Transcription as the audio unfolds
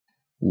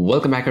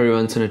Welcome back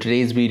everyone. So in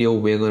today's video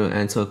we're going to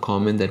answer a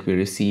comment that we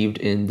received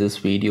in this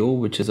video,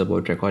 which is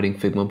about recording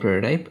Figma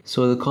prototype.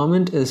 So the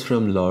comment is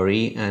from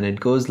Laurie and it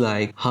goes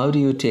like, how do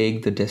you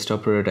take the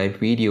desktop prototype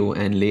video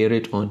and layer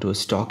it onto a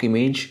stock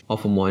image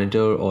of a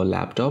monitor or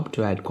laptop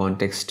to add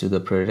context to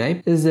the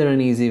prototype? Is there an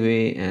easy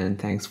way? And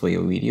thanks for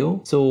your video.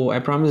 So I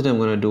promised I'm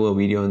going to do a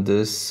video on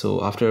this.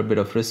 So after a bit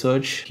of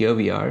research, here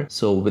we are.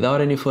 So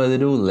without any further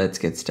ado, let's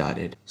get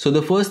started. So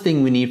the first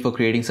thing we need for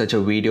creating such a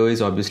video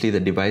is obviously the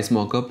device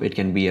mockup. It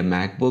can be a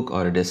MacBook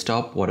or a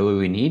desktop, whatever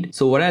we need.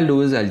 So what I'll do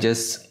is I'll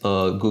just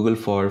Google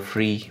for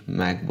free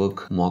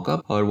MacBook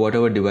mockup or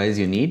whatever device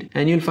you need,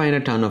 and you'll find a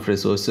ton of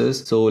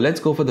resources. So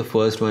let's go for the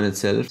first one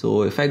itself.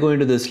 So if I go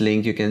into this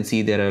link, you can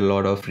see there are a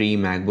lot of free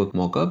MacBook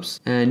mockups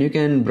and you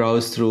can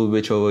browse through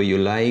whichever you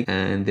like,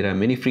 and there are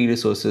many free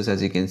resources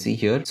as you can see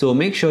here. So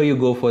make sure you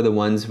go for the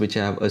ones which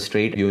have a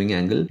straight viewing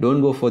angle. Don't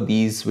go for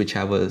these which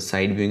have a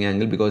side viewing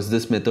angle because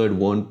this method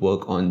won't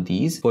work on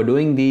these. For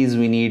doing these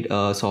we need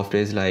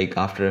softwares like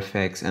After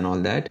Effects and all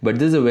that, but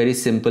this is a very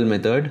simple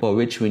method for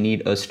which we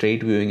need a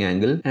straight viewing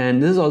angle,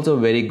 and this is also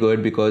very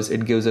good because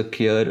it gives a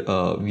clear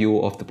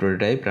view of the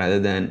prototype rather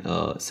than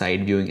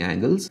side viewing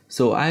angles.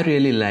 So I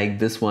really like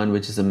this one,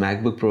 which is a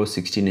MacBook Pro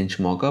 16-inch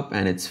mockup,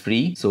 and it's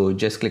free. So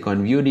just click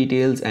on view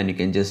details and you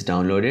can just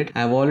download it.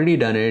 I've already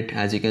done it.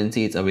 As you can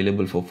see, it's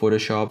available for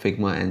Photoshop,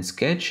 Figma and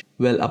Sketch.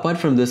 Well, apart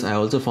from this, I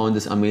also found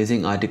this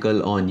amazing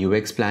article on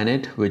UX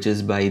Planet, which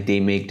is by They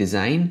Make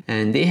Design,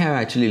 and they have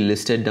actually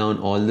listed down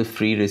all the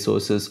free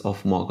resources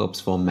of mockups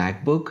for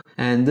MacBook,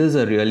 and this is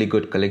a really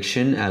good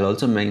collection. I'll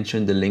also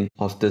mention the link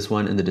of this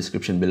one in the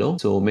description below,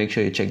 so make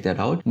sure you check that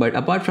out. But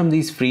apart from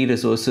these free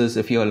resources,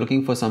 if you are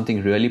looking for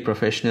something really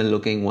professional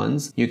looking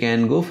ones, you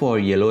can go for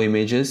Yellow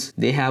Images.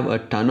 They have a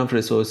ton of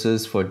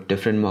resources for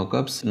different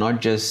mockups, not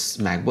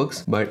just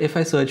MacBooks. But if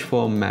I search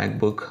for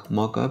MacBook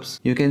mockups,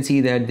 you can see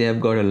that they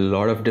have got a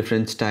lot of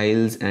different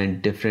styles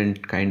and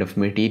different kind of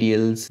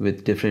materials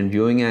with different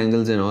viewing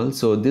angles and all.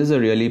 So this is a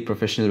really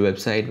professional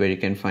website where you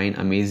can find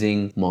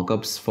amazing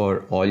mockups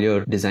for all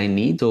your design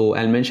needs. So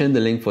I'll mention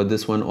the link for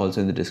this one also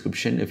in the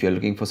description if you're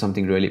looking for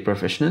something really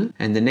professional.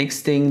 And the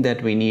next thing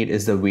that we need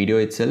is the video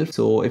itself.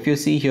 So if you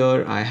see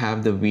here, I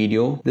have the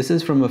video. This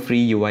is from a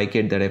free UI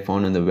kit that I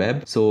found on the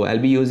web. So I'll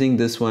be using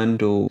this one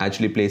to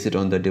actually place it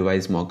on the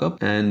device mockup.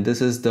 And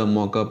this is the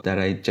mockup that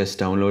I just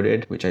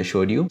downloaded, which I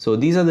showed you. So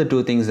these are the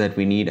two things that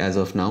we need as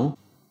of now.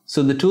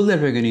 So the tool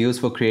that we're going to use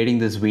for creating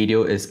this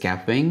video is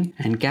Capwing,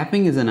 and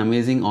Capwing is an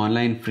amazing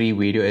online free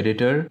video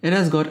editor. It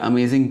has got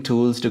amazing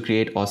tools to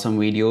create awesome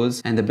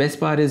videos, and the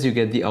best part is you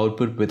get the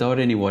output without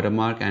any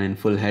watermark and in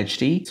full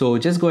HD. So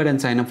just go ahead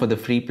and sign up for the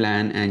free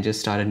plan and just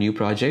start a new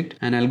project,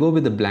 and I'll go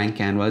with the blank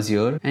canvas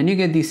here, and you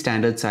get these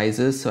standard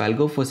sizes. So I'll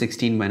go for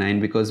 16:9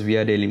 because we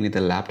are dealing with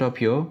a laptop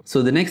here.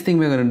 So the next thing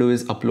we're going to do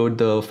is upload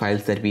the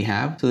files that we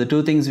have. So the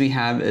two things we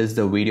have is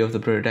the video of the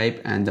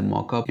prototype and the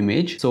mockup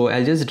image. So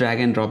I'll just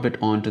drag and drop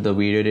it onto the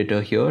video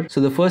editor here.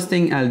 So the first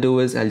thing I'll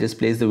do is I'll just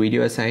place the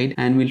video aside,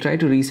 and we'll try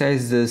to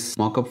resize this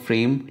mockup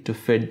frame to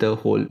fit the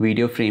whole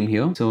video frame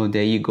here. So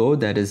there you go,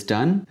 that is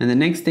done. And the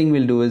next thing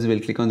we'll do is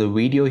we'll click on the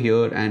video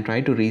here and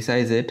try to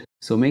resize it.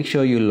 So make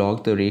sure you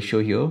log the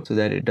ratio here so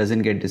that it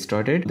doesn't get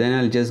distorted. Then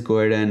I'll just go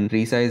ahead and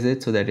resize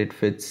it so that it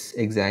fits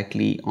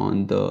exactly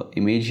on the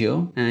image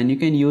here. And you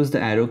can use the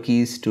arrow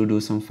keys to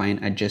do some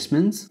fine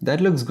adjustments.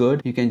 That looks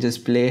good. You can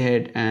just play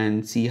ahead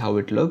and see how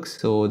it looks.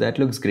 So that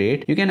looks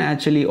great. You can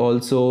actually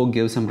also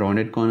give some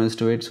rounded corners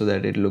to it so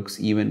that it looks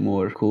even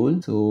more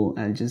cool. So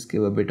I'll just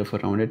give a bit of a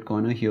rounded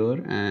corner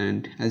here,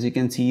 and as you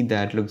can see,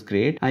 that looks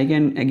great. I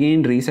can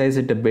again resize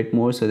it a bit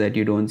more so that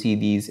you don't see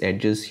these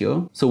edges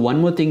here. So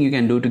one more thing you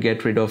can do to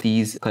get rid of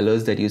these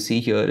colors that you see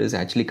here is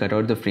actually cut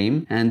out the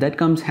frame, and that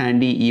comes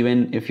handy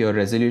even if your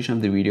resolution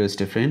of the video is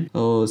different.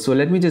 So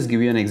let me just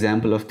give you an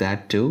example of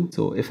that too.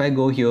 So if I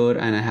go here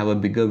and I have a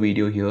bigger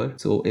video here,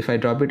 so if I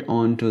drop it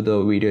onto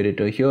the video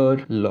editor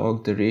here,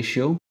 log the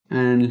ratio,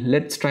 and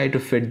let's try to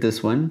fit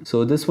this one.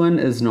 So this one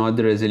is not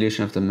the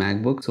resolution of the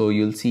MacBook, so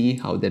you'll see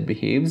how that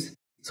behaves.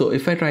 So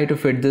if I try to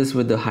fit this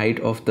with the height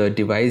of the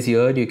device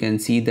here, you can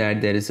see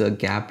that there is a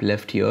gap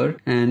left here.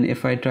 And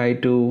if I try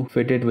to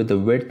fit it with the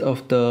width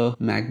of the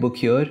MacBook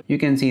here, you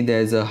can see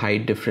there's a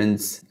height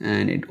difference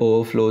and it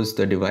overflows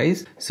the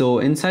device. So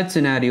in such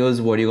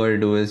scenarios, what you got to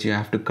do is you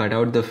have to cut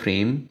out the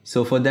frame.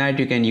 So for that,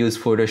 you can use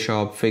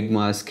Photoshop,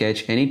 Figma,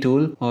 Sketch, any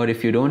tool. Or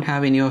if you don't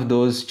have any of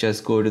those,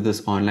 just go to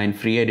this online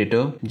free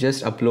editor.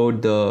 Just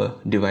upload the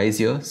device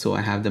here. So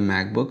I have the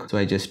MacBook. So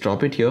I just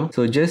drop it here.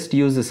 So just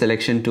use the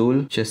selection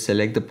tool. Just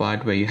select the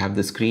part where you have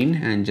the screen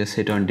and just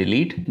hit on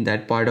delete.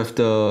 That part of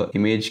the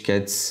image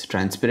gets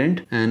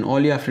transparent, and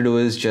all you have to do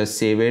is just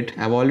save it.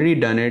 I've already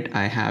done it.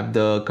 I have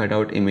the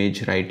cutout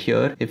image right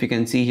here. If you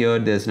can see here,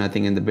 there's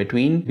nothing in the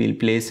between. We'll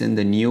place in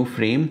the new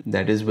frame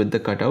that is with the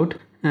cutout,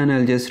 and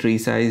I'll just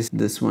resize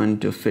this one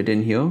to fit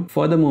in here.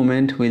 For the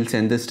moment, we'll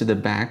send this to the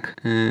back,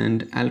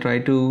 and I'll try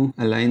to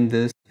align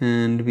this,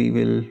 and we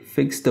will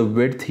fix the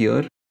width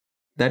here.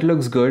 That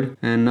looks good,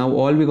 and now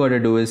all we gotta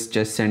do is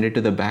just send it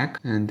to the back,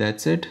 and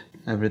that's it.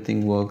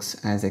 Everything works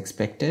as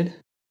expected.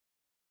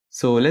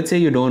 So let's say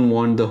you don't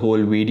want the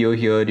whole video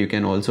here, you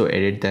can also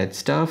edit that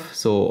stuff.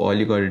 So all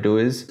you got to do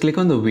is click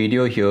on the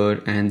video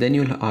here and then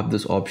you'll have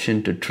this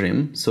option to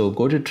trim. So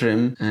go to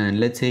trim and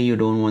let's say you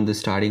don't want the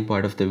starting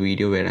part of the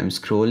video where I'm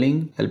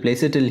scrolling. I'll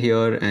place it till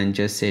here and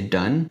just say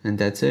done, and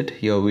that's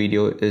it. Your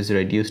video is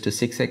reduced to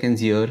 6 seconds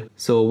here.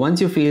 So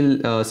once you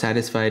feel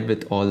satisfied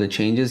with all the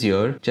changes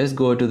here, just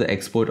go to the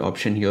export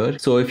option here.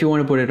 So if you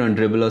want to put it on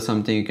Dribble or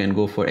something, you can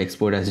go for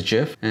export as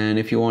GIF, and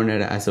if you want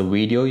it as a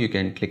video, you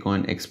can click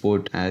on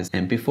export as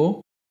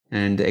MP4,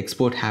 and the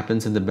export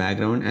happens in the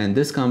background, and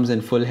this comes in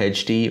full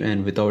HD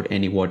and without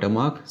any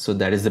watermark. So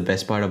that is the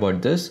best part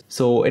about this.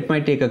 So it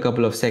might take a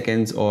couple of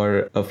seconds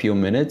or a few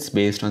minutes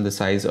based on the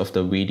size of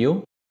the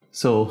video.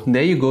 So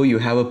there you go, you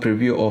have a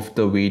preview of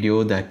the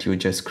video that you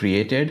just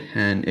created,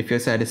 and if you're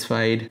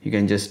satisfied you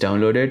can just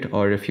download it,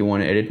 or if you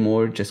want to edit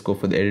more, just go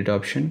for the edit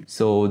option.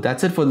 So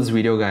that's it for this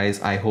video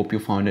guys. I hope you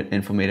found it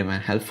informative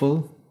and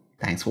helpful.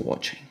 Thanks for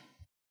watching.